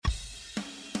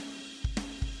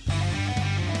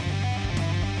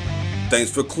Thanks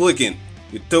for clicking.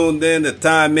 You tuned in to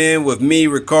Time In with me,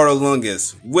 Ricardo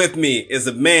Lungus. With me is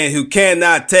a man who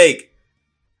cannot take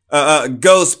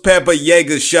ghost pepper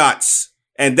Jaeger shots,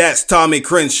 and that's Tommy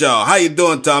Crenshaw. How you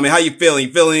doing, Tommy? How you feeling?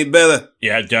 You feeling any better?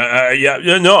 I'm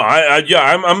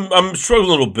struggling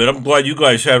a little bit. I'm glad you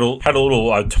guys had a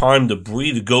little time to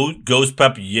breathe. Ghost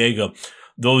pepper Jaeger.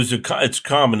 It's a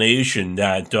combination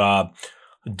that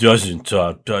doesn't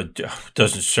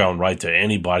sound right to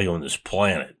anybody on this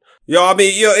planet.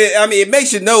 It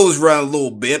makes your nose run a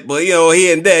little bit, but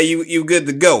here and there, you good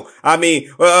to go.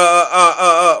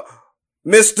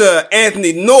 Mr.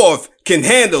 Anthony North can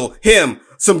handle him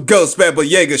some ghost pepper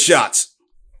Jaeger shots.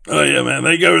 Oh yeah, man,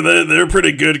 they're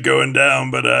pretty good going down,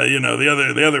 but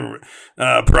the other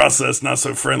process not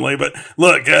so friendly. But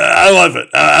look, I love it.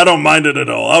 I don't mind it at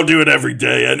all. I'll do it every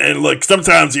day. And look,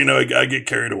 sometimes I get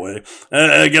carried away.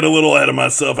 I get a little ahead of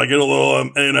myself. I get a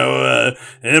little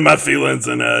in my feelings,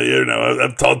 and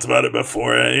I've talked about it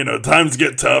before. Times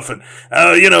get tough, and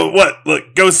what?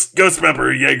 Look, Ghost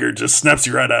Pepper Jaeger just snaps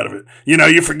you right out of it.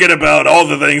 You forget about all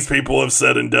the things people have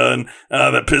said and done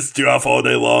that pissed you off all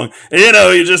day long.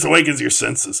 It just awakens your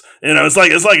senses.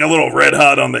 It's like a little red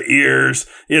hot on the ears.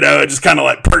 It just kind of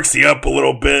like perks you up a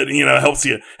little bit.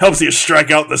 Helps you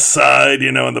strike out the side.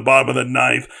 In the bottom of the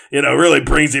knife. Really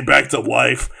brings you back to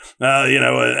life. And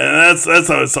that's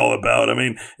how it's all about.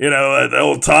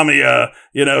 Old Tommy.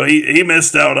 He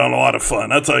missed out on a lot of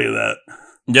fun. I'll tell you that.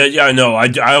 Yeah, I know.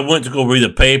 I went to go read the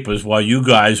papers while you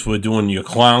guys were doing your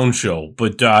clown show,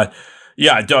 but.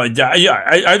 I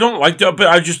don't like that, but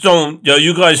I just don't,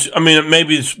 you guys,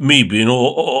 maybe it's me being an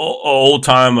old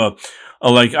timer.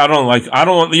 You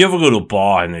ever go to a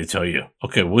bar and they tell you,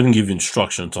 okay, we're going to give you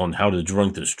instructions on how to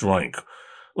drink this drink.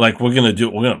 Like, we're going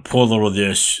to pour a little of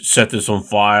this, set this on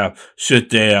fire,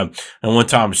 sit there. And one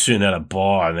time I'm sitting at a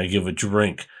bar and they give a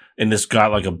drink and it's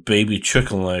got like a baby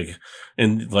chicken leg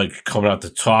and like coming out the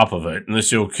top of it. And they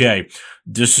say, okay,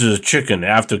 this is a chicken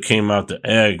after it came out the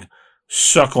egg.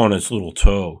 Suck on its little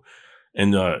toe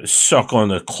and suck on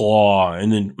the claw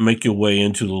and then make your way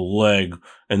into the leg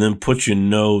and then put your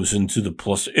nose into the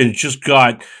plus. It just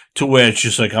got to where it's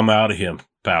just like, I'm out of here,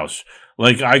 pals.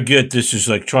 Like, I get this is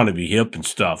like trying to be hip and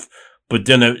stuff, but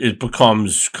then it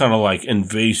becomes kind of like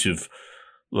invasive.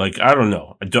 Like, I don't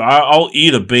know. I'll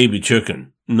eat a baby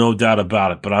chicken, no doubt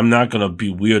about it, but I'm not going to be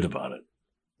weird about it.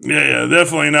 Yeah,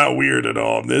 definitely not weird at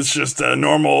all. It's just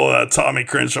normal Tommy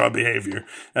Crenshaw behavior.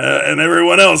 And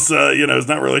everyone else, is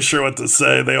not really sure what to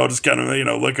say. They all just kind of,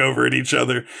 look over at each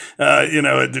other.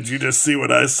 Did you just see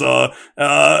what I saw?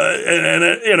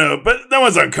 But no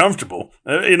one's uncomfortable.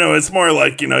 It's more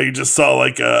like, you just saw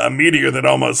like a meteor that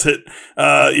almost hit,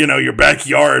 your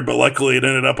backyard, but luckily it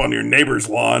ended up on your neighbor's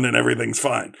lawn and everything's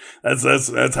fine.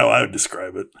 That's how I would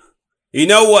describe it. You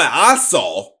know what I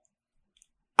saw?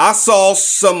 I saw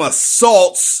some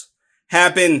assaults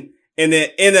happen in the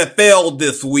NFL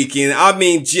this weekend.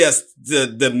 Just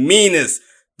the meanest,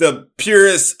 the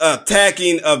purest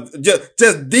attacking of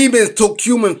just demons took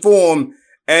human form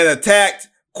and attacked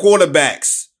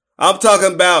quarterbacks. I'm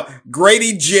talking about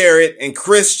Grady Jarrett and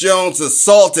Chris Jones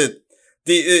assaulted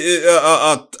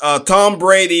the Tom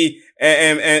Brady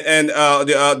and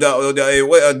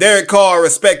Derek Carr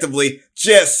respectively.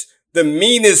 Just the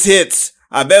meanest hits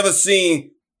I've ever seen.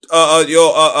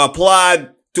 Applied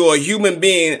to a human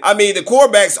being. The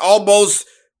quarterbacks almost,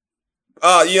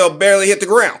 barely hit the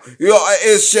ground.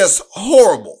 It's just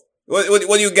horrible. What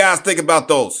do you guys think about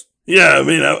those? Yeah,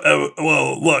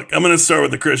 well, look, I'm going to start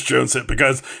with the Chris Jones hit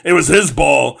because it was his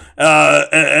ball.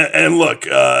 And look,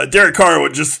 Derek Carr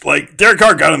Derek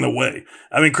Carr got in the way.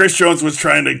 Chris Jones was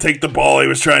trying to take the ball. He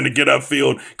was trying to get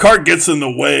upfield. Carr gets in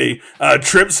the way,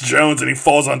 trips Jones, and he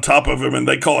falls on top of him, and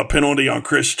they call a penalty on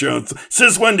Chris Jones.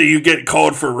 Since when do you get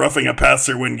called for roughing a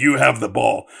passer when you have the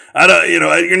ball?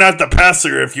 You're not the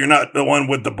passer if you're not the one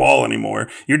with the ball anymore.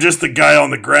 You're just the guy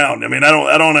on the ground. I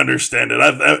don't understand it.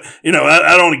 I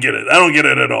don't get it. I don't get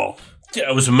it at all. Yeah,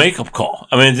 it was a makeup call.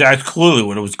 That's clearly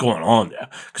what was going on there.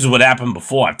 Because what happened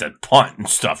before at that punt and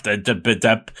stuff, that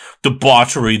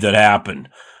debauchery that happened.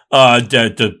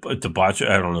 Debauchery,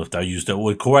 I don't know if I used that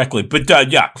word correctly, but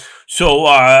yeah. So,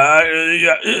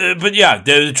 but yeah,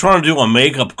 they're trying to do a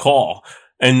makeup call.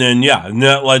 And then, and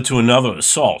that led to another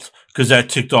assault. Because that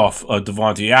ticked off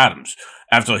Devontae Adams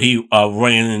after he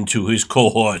ran into his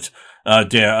cohort,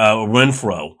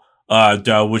 Renfro.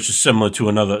 Which is similar to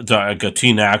a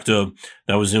teen actor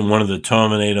that was in one of the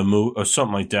Terminator movies or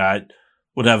something like that,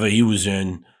 whatever he was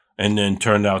in, and then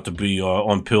turned out to be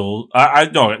on pills. I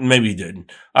no, maybe he didn't.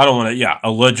 I don't want to. Yeah,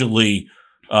 allegedly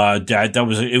That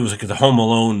was it was like the Home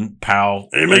Alone pal.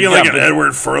 Are you making an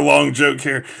Edward Furlong joke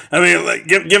here? I mean, like,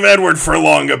 give Edward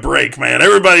Furlong a break, man.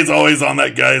 Everybody's always on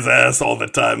that guy's ass all the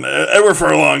time. Edward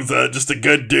Furlong's just a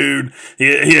good dude.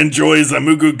 He enjoys a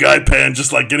Mugu Gaipan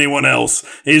just like anyone else.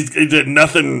 He did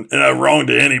nothing wrong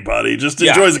to anybody. Just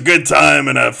enjoys a good time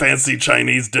and a fancy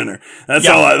Chinese dinner. That's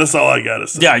all I gotta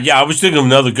say. Yeah. I was thinking of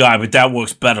another guy, but that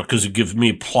works better because it gives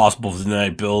me plausible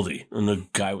deniability and the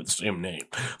guy with the same name.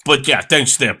 But yeah,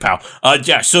 thanks there, pal.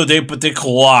 So they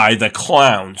collide, the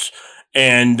clowns.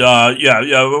 And,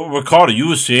 Ricardo, you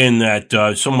were saying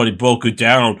that, somebody broke it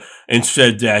down and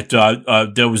said that,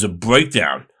 there was a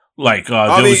breakdown. Like,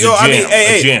 there was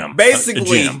a jam.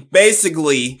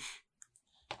 Basically,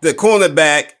 the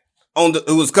cornerback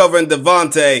who was covering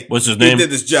Devontae. What's his name? He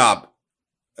did his job.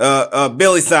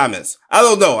 Billy Simons. I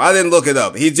don't know. I didn't look it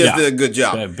up. He just did a good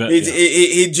job.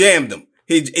 He jammed him.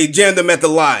 He jammed him at the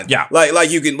line. Yeah. Like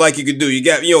you can do.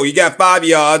 You got 5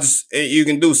 yards and you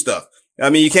can do stuff. I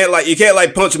mean, you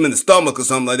can't punch him in the stomach or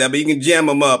something like that, but you can jam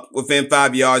him up within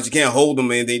 5 yards. You can't hold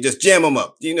him or anything. Just jam him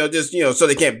up. So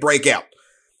they can't break out.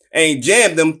 And he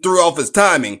jammed him, threw off his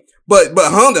timing. But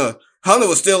Hunter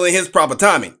was still in his proper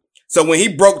timing. So when he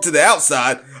broke to the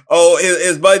outside,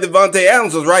 his buddy Devontae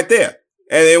Adams was right there.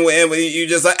 And then you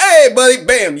just like, hey, buddy,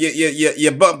 bam,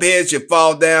 you bump heads, you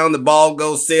fall down, the ball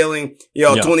goes sailing,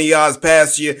 20 yards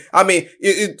past you. I mean,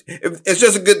 it's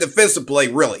just a good defensive play,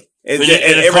 really.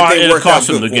 Everything worked out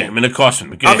good for him. And it cost him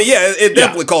the game. I mean, it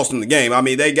definitely cost him the game. I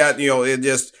mean, they got, it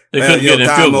just, they couldn't get in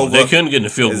the field goal. They couldn't get in the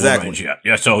field goal exactly. range yet.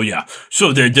 Yeah.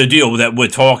 So the deal that we're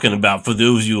talking about for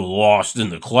those of you who lost in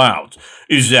the clouds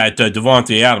is that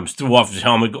Devontae Adams threw off his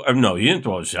helmet. No, he didn't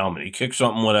throw off his helmet. He kicked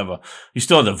something, whatever. He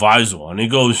still had the visor on. He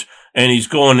goes and he's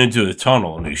going into the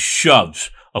tunnel and he shoves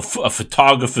a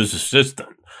photographer's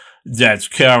assistant that's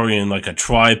carrying like a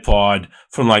tripod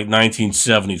from like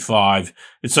 1975.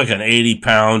 It's like an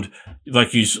 80-pound, like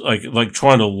he's like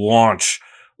trying to launch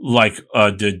like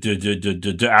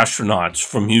the astronauts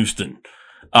from Houston.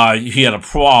 He had a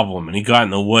problem and he got in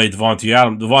the way.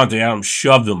 Devontae Adams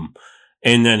shoved him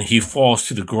and then he falls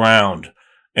to the ground.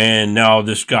 And now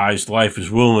this guy's life is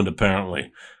ruined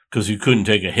apparently because he couldn't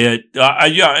take a hit.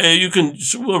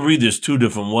 We'll read this 2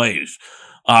 different ways.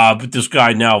 But this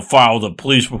guy now filed a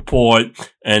police report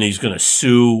and he's going to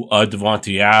sue,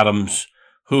 Devontae Adams,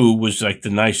 who was like the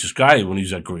nicest guy when he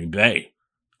was at Green Bay.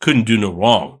 Couldn't do no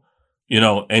wrong,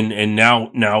 and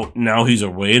now he's a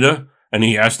Raider and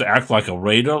he has to act like a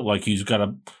Raider, like he's got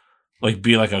to like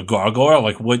be like a gargoyle.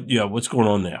 Like what's going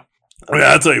on there?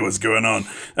 I'll tell you what's going on.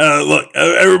 Look,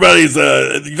 everybody's,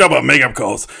 you talk about makeup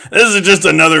calls. This is just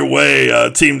another way,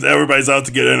 everybody's out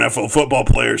to get NFL football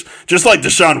players, just like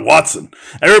Deshaun Watson.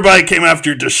 Everybody came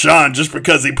after Deshaun just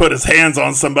because he put his hands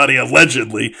on somebody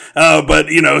allegedly. But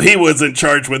he wasn't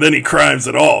charged with any crimes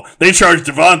at all. They charged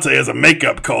Devontae as a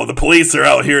makeup call. The police are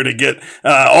out here to get,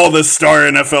 all the star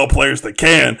NFL players that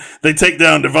can. They take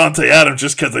down Devontae Adams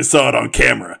just because they saw it on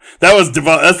camera. That's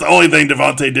the only thing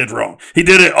Devontae did wrong. He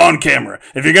did it on camera.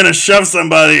 If you're going to shove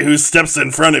somebody who steps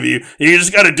in front of you, you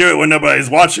just got to do it when nobody's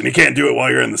watching. You can't do it while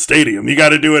you're in the stadium. You got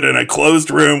to do it in a closed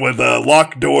room with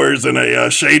locked doors in a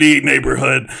shady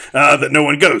neighborhood that no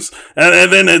one goes.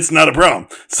 And then it's not a problem.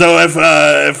 So if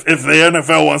the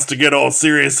NFL wants to get all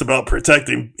serious about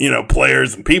protecting,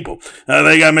 players and people,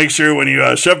 they got to make sure when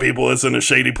you shove people, it's in a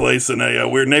shady place in a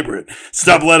weird neighborhood.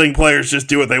 Stop letting players just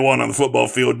do what they want on the football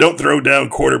field. Don't throw down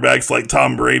quarterbacks like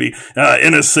Tom Brady,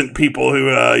 innocent people who,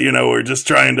 are just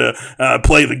trying to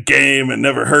play the game and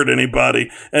never hurt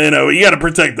anybody. And, you got to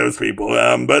protect those people.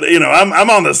 But I'm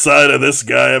on the side of this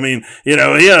guy. I mean, he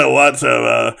had a lot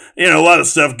of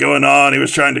stuff going on. He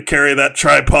was trying to carry that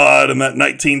tripod and that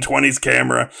 1920s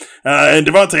camera. And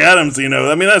Devontae Adams,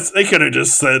 they could have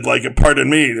just said, like, pardon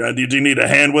me, did you need a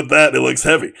hand with that? It looks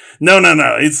heavy. No.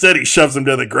 Instead, he shoves him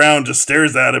to the ground, just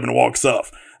stares at him and walks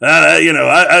off.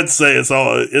 I'd say it's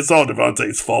all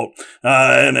Devontae's fault.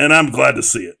 And I'm glad to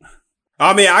see it.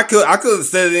 I mean, I could have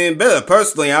said it any better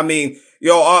personally. I mean,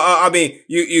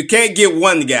 you can't get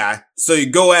one guy, so you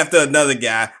go after another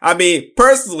guy. I mean,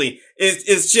 personally, it's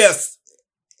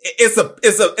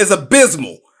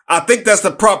abysmal. I think that's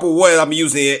the proper word I'm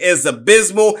using it. It's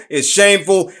abysmal. It's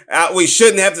shameful. We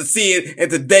shouldn't have to see it in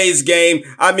today's game.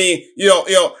 I mean,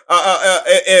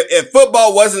 if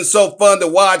football wasn't so fun to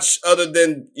watch other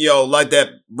than, like that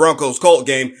Broncos Colt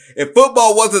game, if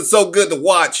football wasn't so good to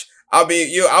watch, I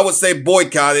mean, I would say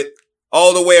boycott it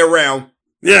all the way around.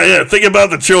 Yeah. Think about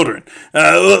the children.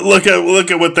 Look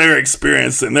at what they're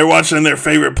experiencing. They're watching their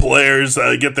favorite players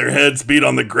get their heads beat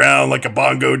on the ground like a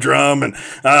bongo drum, and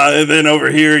then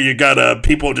over here you got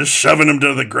people just shoving them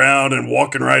to the ground and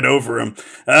walking right over them.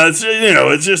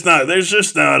 It's just not. There's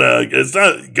just not. It's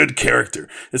not good character.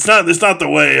 It's not the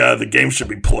way the game should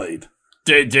be played.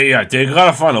 They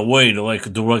gotta find a way to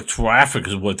like direct traffic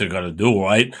is what they gotta do,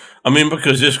 right? I mean,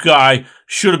 because this guy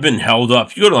should have been held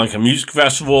up. You go to like a music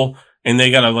festival and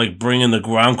they gotta like bring in the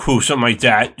ground crew, something like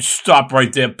that. Stop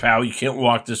right there, pal. You can't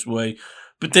walk this way.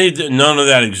 But none of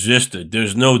that existed.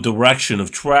 There's no direction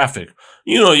of traffic.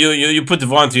 You put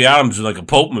Devontae Adams in like a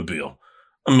Pope-mobile.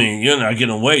 I mean, you're not getting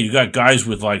away. You got guys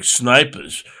with like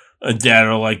snipers that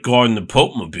are like guarding the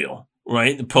Pope-mobile.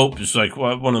 Right? The Pope is like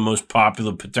one of the most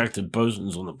popular protected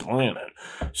persons on the planet.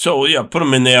 So, yeah, put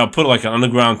them in there. Put like an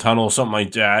underground tunnel or something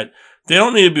like that. They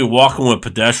don't need to be walking where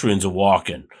pedestrians are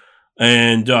walking.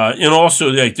 And also,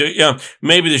 like,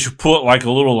 maybe they should put like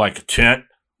a little like tent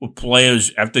where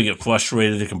players, after they get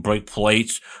frustrated, they can break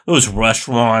plates. Those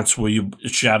restaurants where you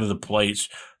shatter the plates.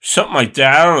 Something like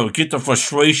that. I don't know. Get the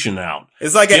frustration out.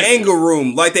 It's like an anger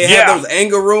room. Like they have those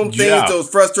anger room things, those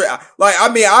frustrate. Like,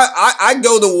 I mean, I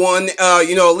go to one,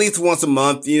 at least once a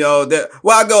month, I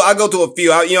go to a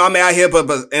few. I hit up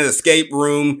an escape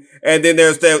room, and then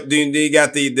there's you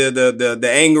got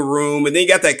the anger room, and then you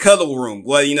got that cuddle room.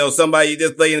 Well, somebody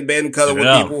just lay in bed and cuddle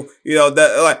with people.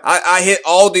 I hit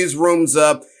all these rooms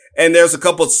up. And there's a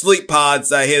couple of sleep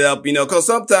pods I hit up, cause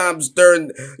sometimes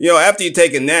during, after you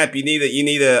take a nap, you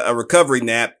need a recovery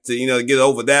nap to, get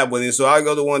over that one. And so I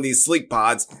go to one of these sleep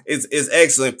pods. It's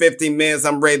excellent. 15 minutes.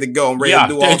 I'm ready to go. I'm ready to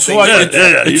do all things.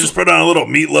 Yeah. You just put on a little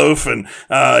meatloaf and,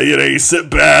 you sit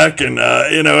back and,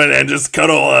 and just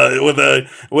cuddle, with a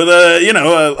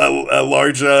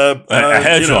large, a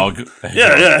hedgehog. A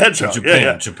hedgehog.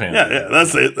 Japan. Yeah.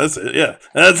 That's it. Yeah.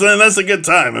 That's a good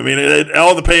time. I mean,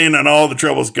 all the pain and all the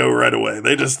troubles go right away.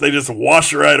 They just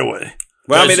wash right away.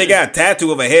 Well, I mean, they got a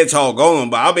tattoo of a hedgehog on them,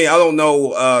 but I mean, I don't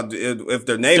know if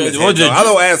their name is hedgehog. I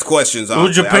don't ask questions.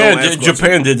 Honestly. Well,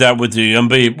 Japan did that with the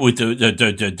NBA, with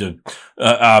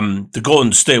the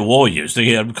Golden State Warriors. They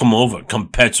had come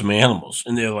pet some animals,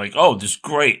 and they're like, "Oh, this is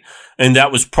great." And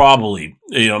that was probably,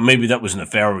 maybe that was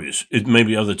nefarious.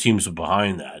 Maybe other teams are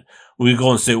behind that. We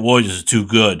Golden State Warriors are too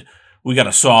good. We got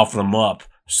to soften them up.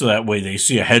 So that way they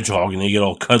see a hedgehog and they get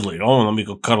all cuddly. Oh, let me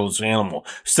go cuddle this animal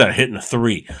instead of hitting a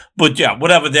 3. But yeah,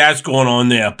 whatever that's going on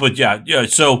there. But yeah.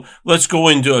 So let's go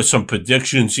into some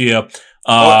predictions here.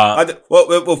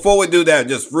 Before we do that,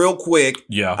 just real quick.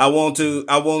 Yeah. I want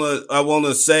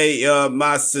to say,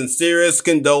 my sincerest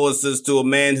condolences to a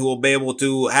man who will be able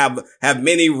to have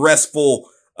many restful,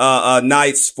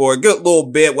 nights for a good little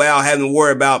bit without having to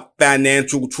worry about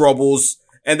financial troubles.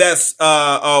 And that's,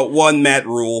 one Matt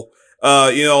Rule.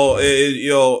 Pardon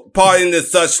the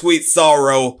such sweet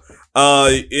sorrow,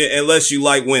 unless you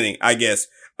like winning, I guess.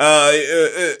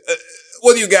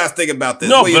 What do you guys think about this?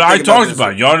 No, but I talked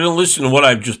about it. Y'all didn't listen to what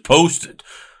I've just posted.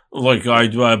 Like,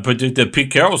 I predict that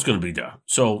Pete Carroll's going to be there.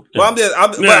 So, well,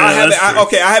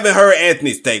 I haven't heard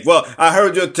Anthony's take. Well, I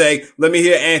heard your take. Let me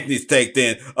hear Anthony's take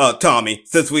then, Tommy,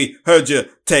 since we heard your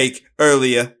take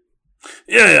earlier.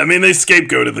 Yeah, I mean, they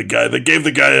scapegoated the guy. They gave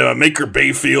the guy Maker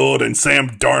Bayfield and Sam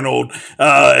Darnold,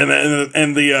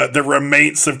 and the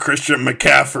remains of Christian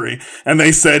McCaffrey, and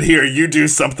they said, "Here, you do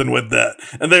something with that."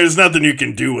 And there's nothing you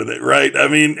can do with it, right? I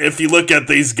mean, if you look at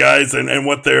these guys and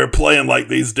what they're playing like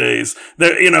these days,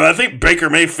 I think Maker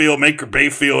Bayfield,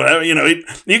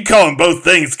 you call him both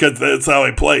things because that's how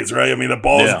he plays, right? I mean, the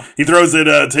ball, he throws it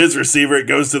to his receiver, it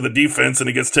goes to the defense, and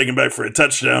it gets taken back for a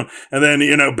touchdown. And then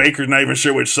Baker's not even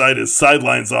sure which side his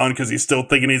sidelines on because he's still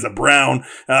thinking he's a Brown,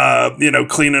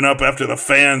 cleaning up after the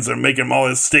fans and making him all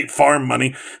his State Farm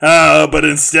money. But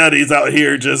instead he's out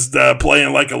here just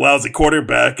playing like a lousy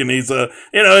quarterback, and he's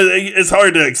it's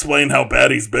hard to explain how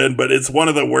bad he's been, but it's one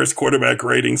of the worst quarterback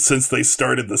ratings since they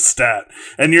started the stat.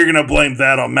 And you're gonna blame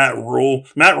that on Matt Rule.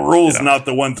 Matt Rule's not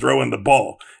the one throwing the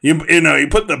ball. You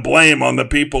put the blame on the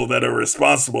people that are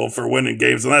responsible for winning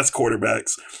games, and that's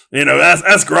quarterbacks.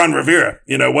 Ask Ron Rivera.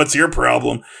 What's your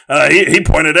problem? He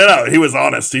pointed it out. He was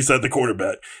honest. He said the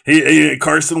quarterback.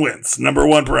 Carson Wentz, number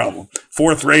one problem.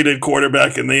 4th rated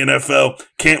quarterback in the NFL.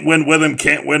 Can't win with him.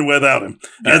 Can't win without him.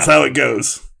 That's how it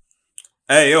goes.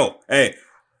 Hey.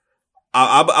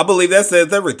 I believe that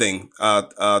says everything.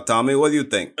 Tommy, what do you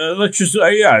think? Let's just,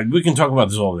 we can talk about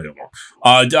this all day long.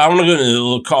 I want to go into the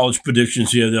little college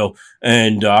predictions here, though,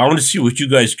 and I want to see what you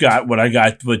guys got, what I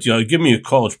got, but give me your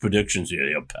college predictions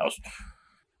here, pals.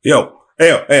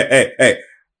 Hey.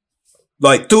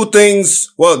 Like 2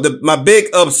 things. Well, my big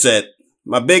upset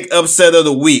of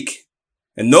the week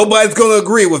and nobody's going to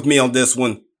agree with me on this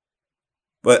one,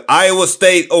 but Iowa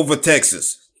State over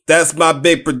Texas. That's my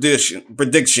big prediction.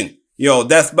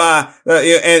 That's my,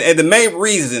 and the main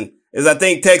reason is I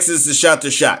think Texas is shot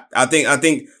to shot. I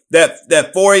think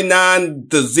that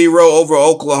 49-0 over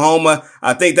Oklahoma.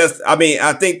 I think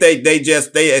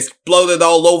they exploded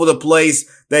all over the place.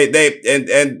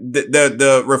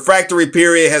 The refractory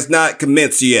period has not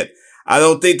commenced yet. I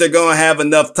don't think they're going to have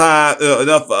enough time,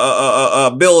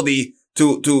 ability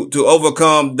to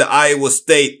overcome the Iowa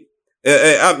State.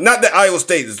 Not that Iowa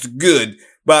State is good,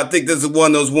 but I think this is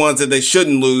one of those ones that they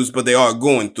shouldn't lose, but they are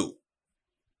going to.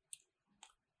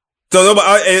 So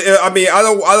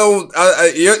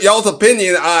y'all's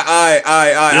opinion,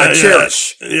 I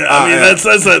cherish. Yeah, I mean,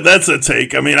 that's a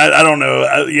take. I mean, I don't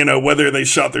know, whether they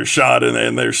shot their shot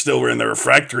and they're still in the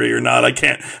refractory or not. I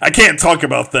can't talk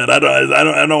about that. I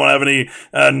don't have any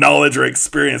knowledge or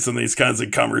experience in these kinds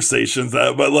of conversations.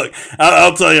 But look,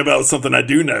 I'll tell you about something I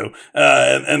do know,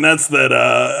 and that's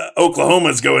that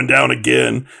Oklahoma's going down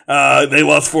again. They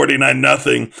lost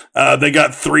 49-0. They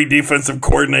got 3 defensive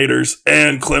coordinators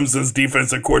and Clemson's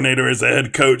defensive coordinator as a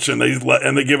head coach, and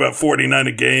they give up 49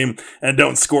 a game and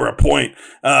don't score a point.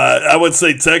 I would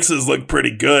say Texas looked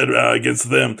pretty good against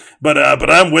them, but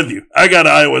I'm with you. I got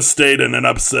Iowa State in an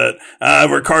upset.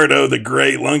 Ricardo the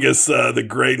Great, Lungus the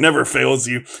Great, never fails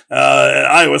you.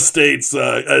 Iowa State's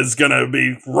is going to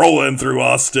be rolling through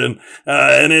Austin,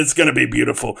 and it's going to be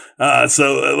beautiful.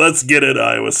 So let's get it,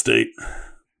 Iowa State.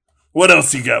 What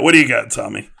else you got? What do you got,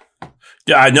 Tommy?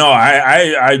 Yeah, no,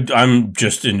 I'm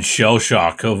just in shell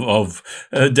shock of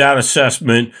that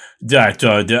assessment that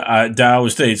Iowa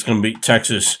State's going to beat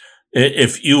Texas.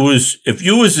 If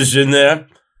US is in there,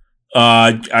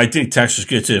 I think Texas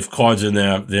gets it. If Card's in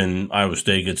there, then Iowa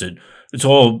State gets it. It's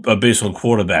all based on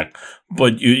quarterback.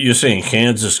 But you're saying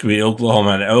Kansas could be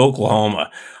Oklahoma and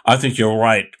Oklahoma. I think you're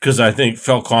right, because I think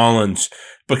Phil Collins,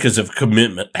 because of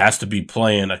commitment, has to be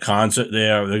playing a concert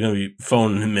there. They're going to be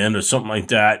phoning him in or something like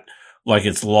that. Like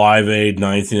it's Live Aid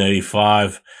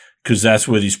 1985, because that's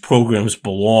where these programs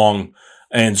belong.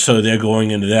 And so they're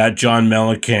going into that. John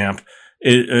Mellencamp,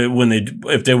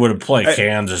 if they were to play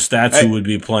Kansas, that's who would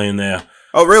be playing there.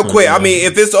 Oh, real quick. I mean,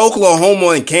 if it's Oklahoma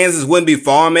and Kansas, wouldn't be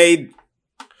Farm Aid?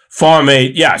 Farm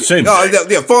Aid, yeah, same.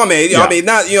 Yeah, Farm Aid. Yeah. I mean,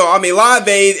 Live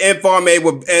Aid and Farm Aid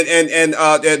were, and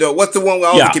what's the one with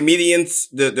all the comedians?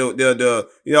 The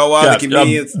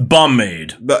comedians? Bum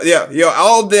Aid. But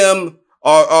all of them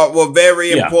were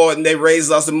very important. They raised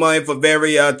lots of money for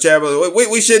very charitable.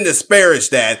 We shouldn't disparage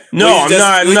that. No,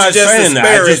 I'm not saying that.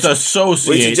 I just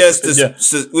associate.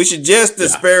 We should just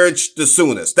disparage the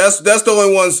Sooners. That's the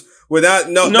only ones without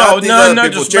not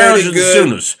disparaging the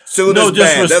Sooners. Sooners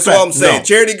bad. That's all I'm saying. No.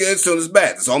 Charity good, Sooners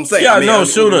bad. That's all I'm saying. Yeah,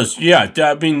 Sooners. Yeah,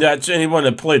 I mean that's anyone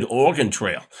that played Oregon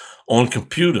Trail on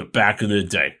computer back in the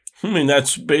day. I mean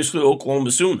that's basically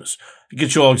Oklahoma Sooners. It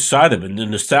gets you all excited and the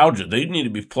nostalgia. They need to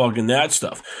be plugging that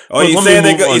stuff. Oh, you saying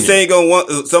you're going to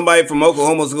want somebody from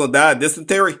Oklahoma's going to die of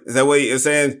dysentery? Is that what you're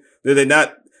saying? Did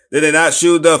they not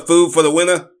shoot enough food for the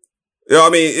winter? I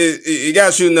mean, you got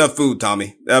to shoot enough food,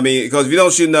 Tommy. I mean, because if you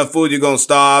don't shoot enough food, you're going to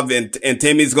starve, and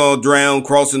Timmy's going to drown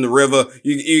crossing the river.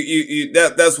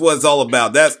 That's what it's all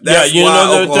about. That's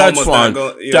why Oklahoma's fine.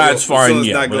 That's fine.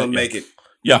 Not going to make it.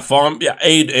 Yeah, farm. Yeah,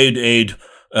 aid.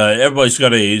 Everybody's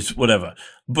got AIDS, whatever.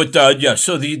 But,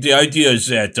 so the idea is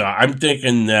that, I'm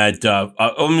thinking that,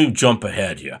 let me jump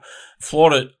ahead here.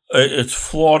 It's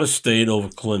Florida State over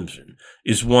Clemson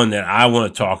is one that I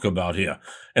want to talk about here.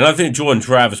 And I think Jordan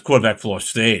Travis, quarterback Florida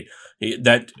State,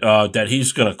 that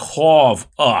he's going to carve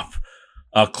up,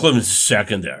 Clemson's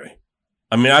secondary.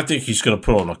 I mean, I think he's going to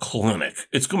put on a clinic.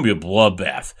 It's going to be a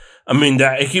bloodbath. I mean,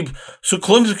 so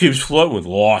Clemson keeps flirting with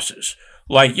losses.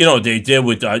 Like, they did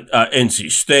with,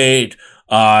 NC State.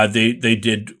 They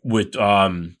did with,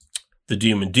 the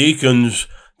Demon Deacons.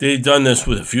 They've done this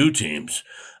with a few teams.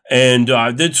 And,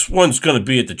 this one's going to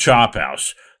be at the Chop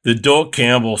House, the Doak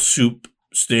Campbell Soup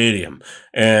Stadium.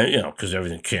 And, cause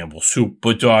everything Campbell Soup.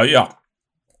 But,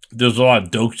 there's a lot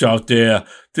of Dokes out there.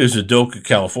 There's a Doak in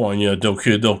California, a Doak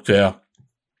here, Doak there.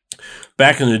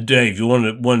 Back in the day, if you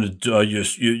wanted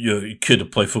your kid to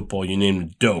play football, you named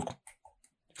him Doak.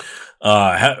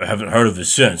 Haven't heard of it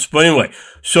since. But anyway,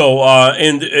 so I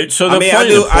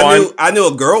knew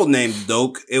a girl named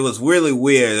Doak. It was really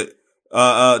weird.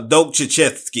 Doak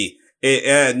Krzyzewski. It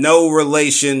had no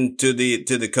relation to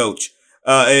the coach.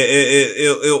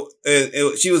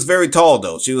 She was very tall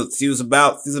though. She was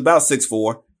about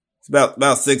 6'4". About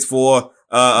 6'4".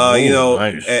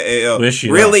 Nice.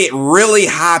 Really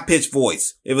high pitched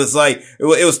voice. It was like,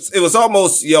 it was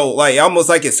almost, almost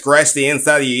like it scratched the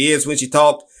inside of your ears when she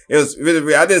talked.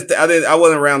 really, I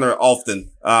wasn't around her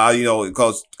often,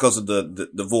 because of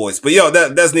the voice. But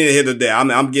that's neither here nor there.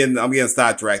 I'm getting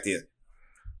sidetracked here.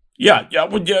 Yeah,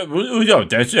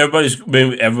 that's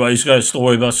everybody's got a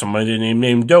story about somebody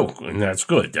named Doak, and that's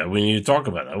good. We need to talk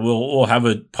about that. We'll have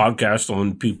a podcast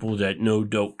on people that know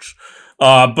Dokes.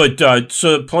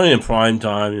 So playing in prime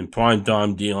time,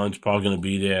 Deion's probably going to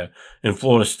be there in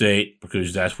Florida State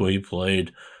because that's where he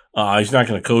played. He's not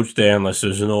going to coach there unless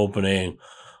there's an opening.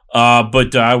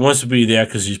 But I wants to be there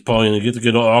because he's probably going to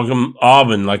get to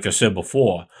Auburn, like I said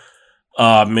before.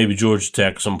 Maybe Georgia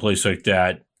Tech, someplace like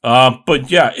that.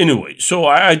 But yeah, anyway, so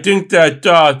I think that,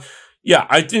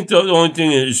 I think the only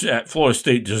thing is that Florida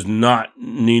State does not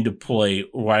need to play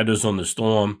Riders on the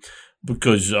Storm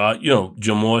because,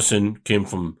 Jim Morrison came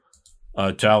from,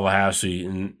 Tallahassee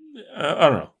and, I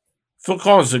don't know. Phil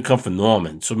Collins didn't come from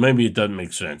Norman, so maybe it doesn't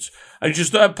make sense. I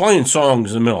just start playing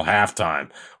songs in the middle of halftime.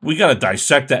 We got to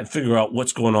dissect that and figure out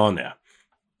what's going on there.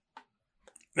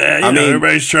 Yeah,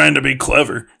 everybody's trying to be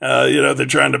clever. They're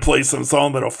trying to play some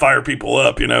song that'll fire people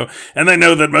up, and they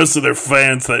know that most of their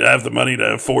fans that have the money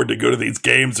to afford to go to these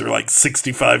games are like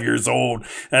 65 years old.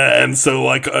 And so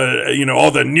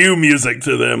all the new music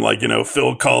to them, like,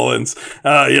 Phil Collins,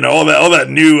 all that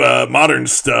new, modern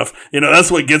stuff,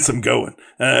 that's what gets them going.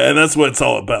 And that's what it's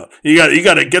all about. You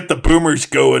got to get the boomers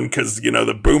going because,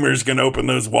 the boomers can open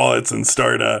those wallets and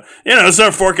start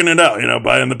forking it out,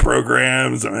 buying the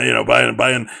programs,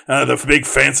 buying the big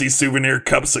fancy souvenir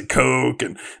cups of Coke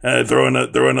and throwing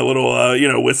a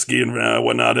little whiskey and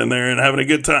whatnot in there and having a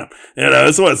good time.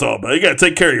 That's what it's all about. You got to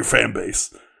take care of your fan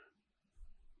base.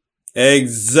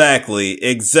 Exactly.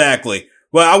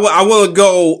 Well, I want to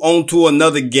go on to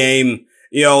another game,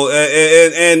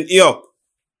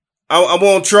 I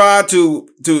want to try to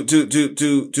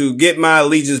get my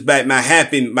allegiance back, my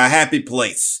happy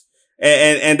place.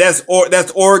 And that's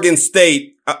Oregon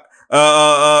State,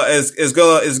 is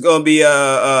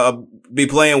gonna be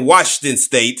playing Washington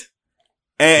State.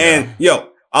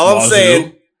 All I'm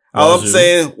saying,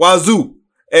 Wazoo.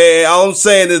 All I'm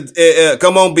saying is,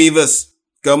 come on, Beavers.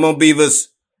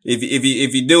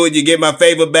 If you do it, you get my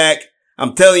favor back.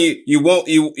 I'm telling you, you won't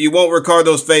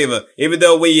Ricardo's favor. Even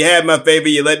though when you had my favor,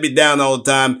 you let me down all the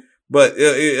time. But,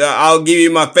 I'll give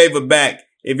you my favor back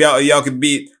if y'all can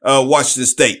beat, Washington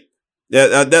State.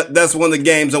 That's one of the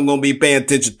games I'm going to be paying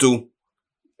attention to.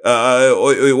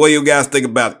 What do you guys think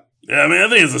about it? Yeah, I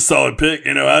think it's a solid pick.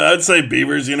 I'd say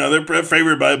Beavers, they're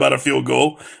favored by about a field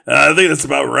goal. I think that's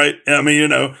about right.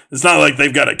 It's not like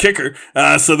they've got a kicker.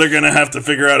 So they're going to have to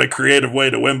figure out a creative way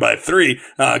to win by 3,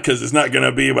 cause it's not going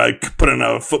to be by putting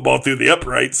a football through the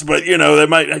uprights, but, they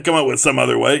might come up with some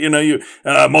other way. You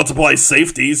multiply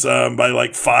safeties, by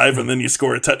like 5 and then you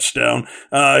score a touchdown,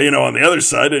 on the other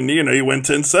side and, you win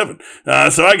 10-7.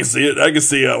 So I can see it. I can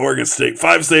see, Oregon State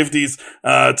 5 safeties,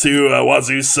 to,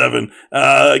 Wazoo 7,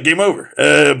 game over.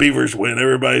 Beavers win.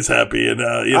 Everybody's happy, and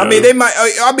they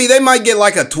might get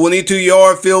like a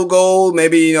 22-yard field goal,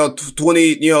 maybe 20,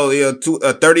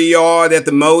 30-yard at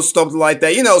the most, something like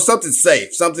that. Something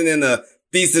safe, something in a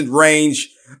decent range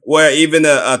where even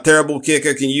a terrible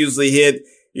kicker can usually hit.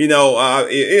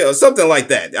 Something like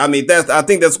that. I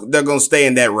think they're going to stay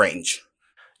in that range.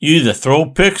 You either throw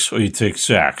picks or you take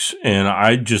sacks, and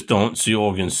I just don't see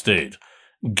Oregon State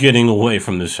getting away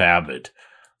from this habit.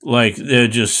 Like, they're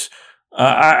just,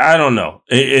 I don't know.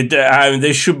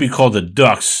 They should be called the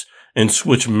Ducks and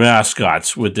switch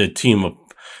mascots with their team of,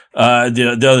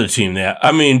 the other team there. We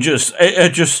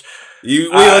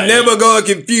are never going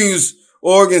to confuse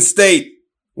Oregon State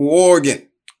with Oregon.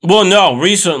 Well, no,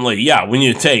 recently, when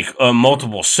you take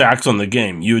multiple sacks on the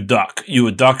game, you duck.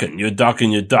 You're ducking.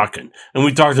 And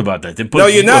we talked about that. No,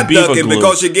 you're not ducking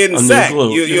because you're getting sacked.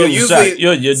 You're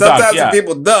usually, sometimes when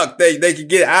people duck, they can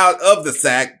get out of the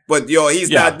sack, but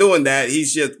he's not doing that.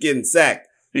 He's just getting sacked.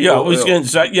 Yeah, he's getting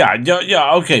sacked.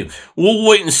 Yeah, okay. We'll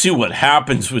wait and see what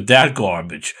happens with that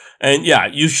garbage. And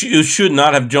you should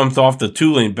not have jumped off the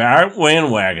Tulane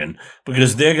bandwagon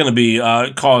because they're going to be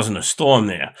causing a storm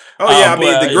there. Oh yeah,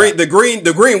 the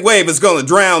green wave is going to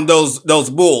drown those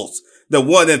Bulls, the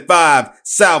 1-5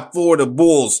 South Florida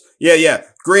Bulls. Yeah,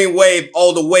 green wave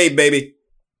all the way, baby.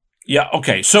 Yeah,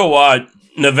 okay. So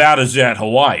Nevada's at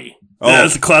Hawaii. Yeah,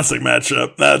 it's a classic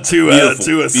matchup.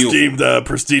 Two esteemed,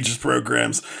 prestigious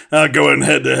programs going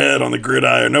head to head on the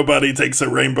gridiron. Nobody takes a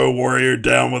Rainbow Warrior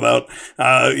down without,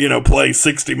 playing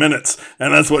 60 minutes.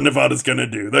 And that's what Nevada's going to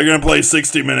do. They're going to play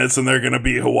 60 minutes and they're going to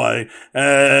beat Hawaii.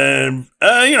 And,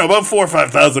 about 4,000 or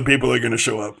 5,000 people are going to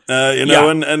show up. And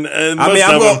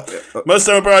most of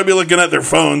them will probably be looking at their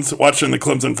phones, watching the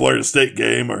Clemson Florida State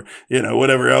game or,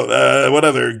 whatever else, what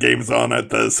other game's on at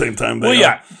the same time.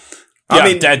 That's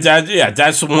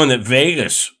the one that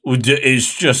Vegas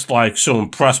is just like so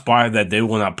impressed by that they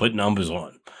will not put numbers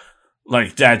on.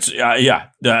 Like that's all I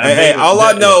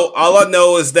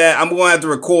know is that I'm going to have to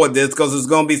record this because it's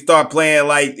going to start playing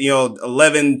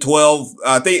 11, 12.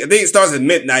 I think it starts at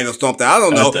midnight or something. I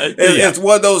don't know. It's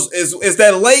one of those. It's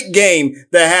that late game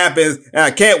that happens, and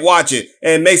I can't watch it,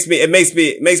 and it makes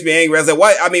me angry. I said,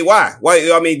 why?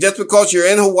 Why? Just because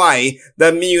you're in Hawaii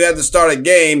doesn't mean you have to start a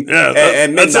game. Yeah,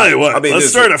 at midnight. I'll tell you what. Let's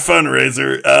start a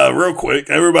fundraiser real quick.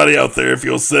 Everybody out there, if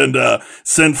you'll send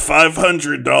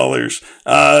 $500,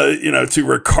 to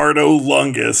Ricardo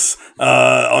Lungus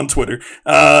on Twitter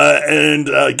and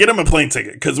get him a plane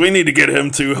ticket because we need to get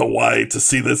him to Hawaii to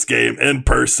see this game in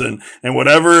person and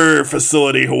whatever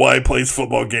facility Hawaii plays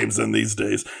football games in these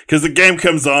days because the game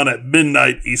comes on at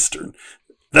midnight Eastern.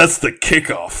 That's the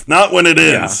kickoff, not when it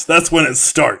ends. Yeah. That's when it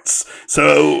starts.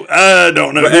 So I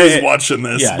don't know who's watching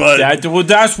this, but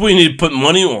that's what we need to put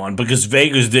money on because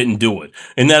Vegas didn't do it,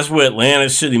 and that's where Atlantic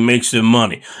City makes their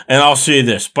money. And I'll say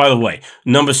this, by the way,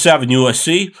 number 7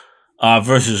 USC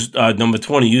versus number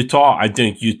 20 Utah. I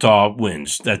think Utah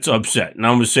wins. That's upset. And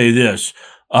I'm gonna say this.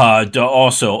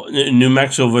 Also, New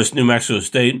Mexico versus New Mexico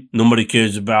State. Nobody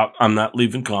cares about. I'm not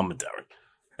leaving commentary.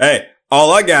 Hey,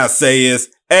 all I gotta say is,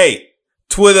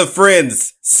 Twitter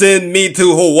friends, send me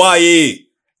to Hawaii.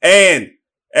 And,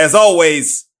 as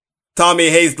always, Tommy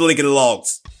hates the Lincoln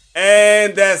Logs.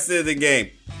 And that's it again.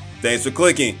 Thanks for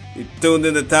clicking. You tuned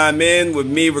in to Time In with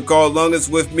me, Ricardo Lungus.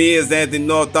 With me is Anthony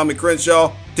North, Tommy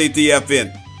Crenshaw,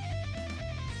 TTFN.